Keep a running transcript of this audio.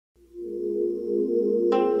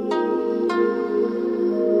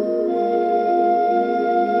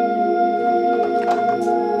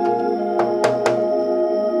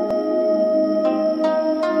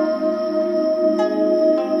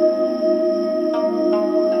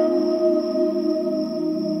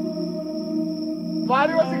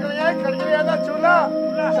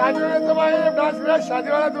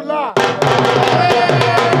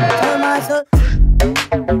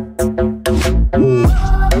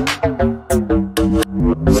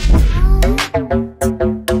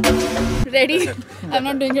Ready? I'm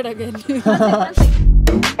not doing it again.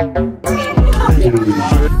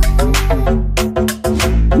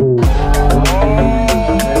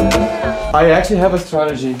 I actually have a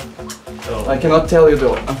strategy. I cannot tell you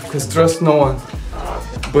though, because trust no one.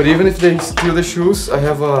 But even if they steal the shoes, I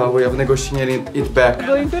have a way of negotiating it back.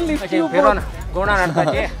 Going to lift you.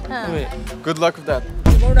 Good luck with that.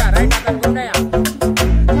 You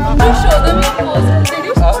show them your pose. Did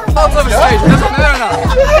you? Out of stage.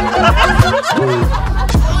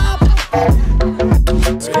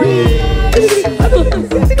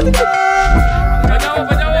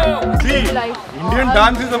 Indian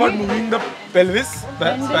dance is about moving the pelvis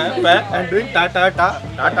and doing ta ta ta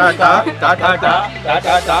ta ta ta ta ta ta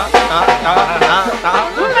ta ta ta ta ta.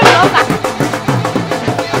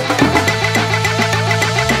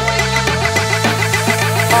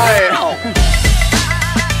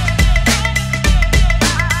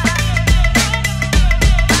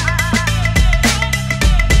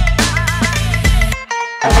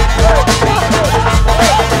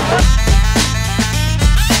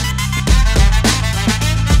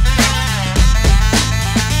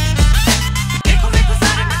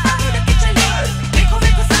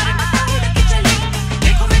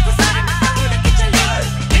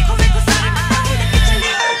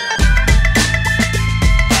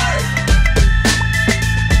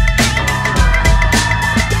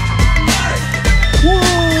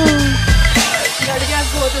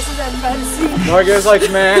 Margaret's like,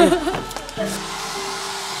 man.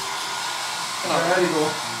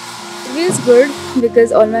 It feels good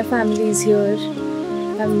because all my family is here.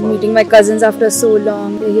 I'm meeting my cousins after so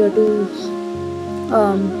long. They're here to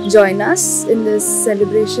join us in this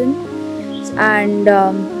celebration, and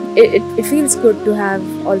it feels good to have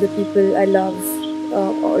all the people I love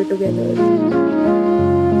all together.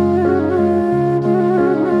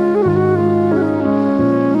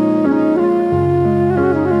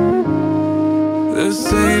 The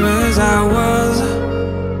same as I was,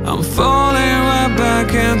 I'm falling right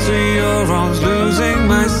back into your arms, losing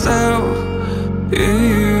myself in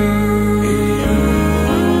you.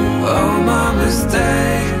 All my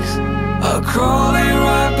mistakes are crawling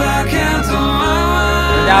right back into my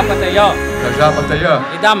mind. Prajapatayo.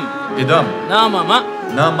 Idam. Na mama.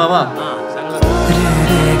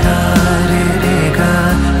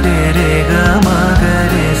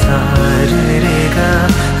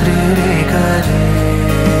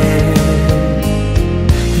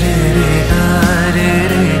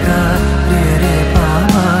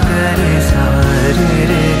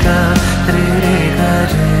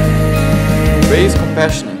 Raise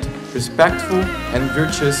compassionate, respectful and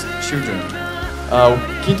virtuous children. O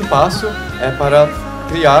quinto passo é para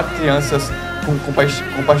criar crianças com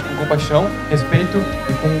compaixão, respeito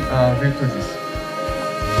e com virtudes.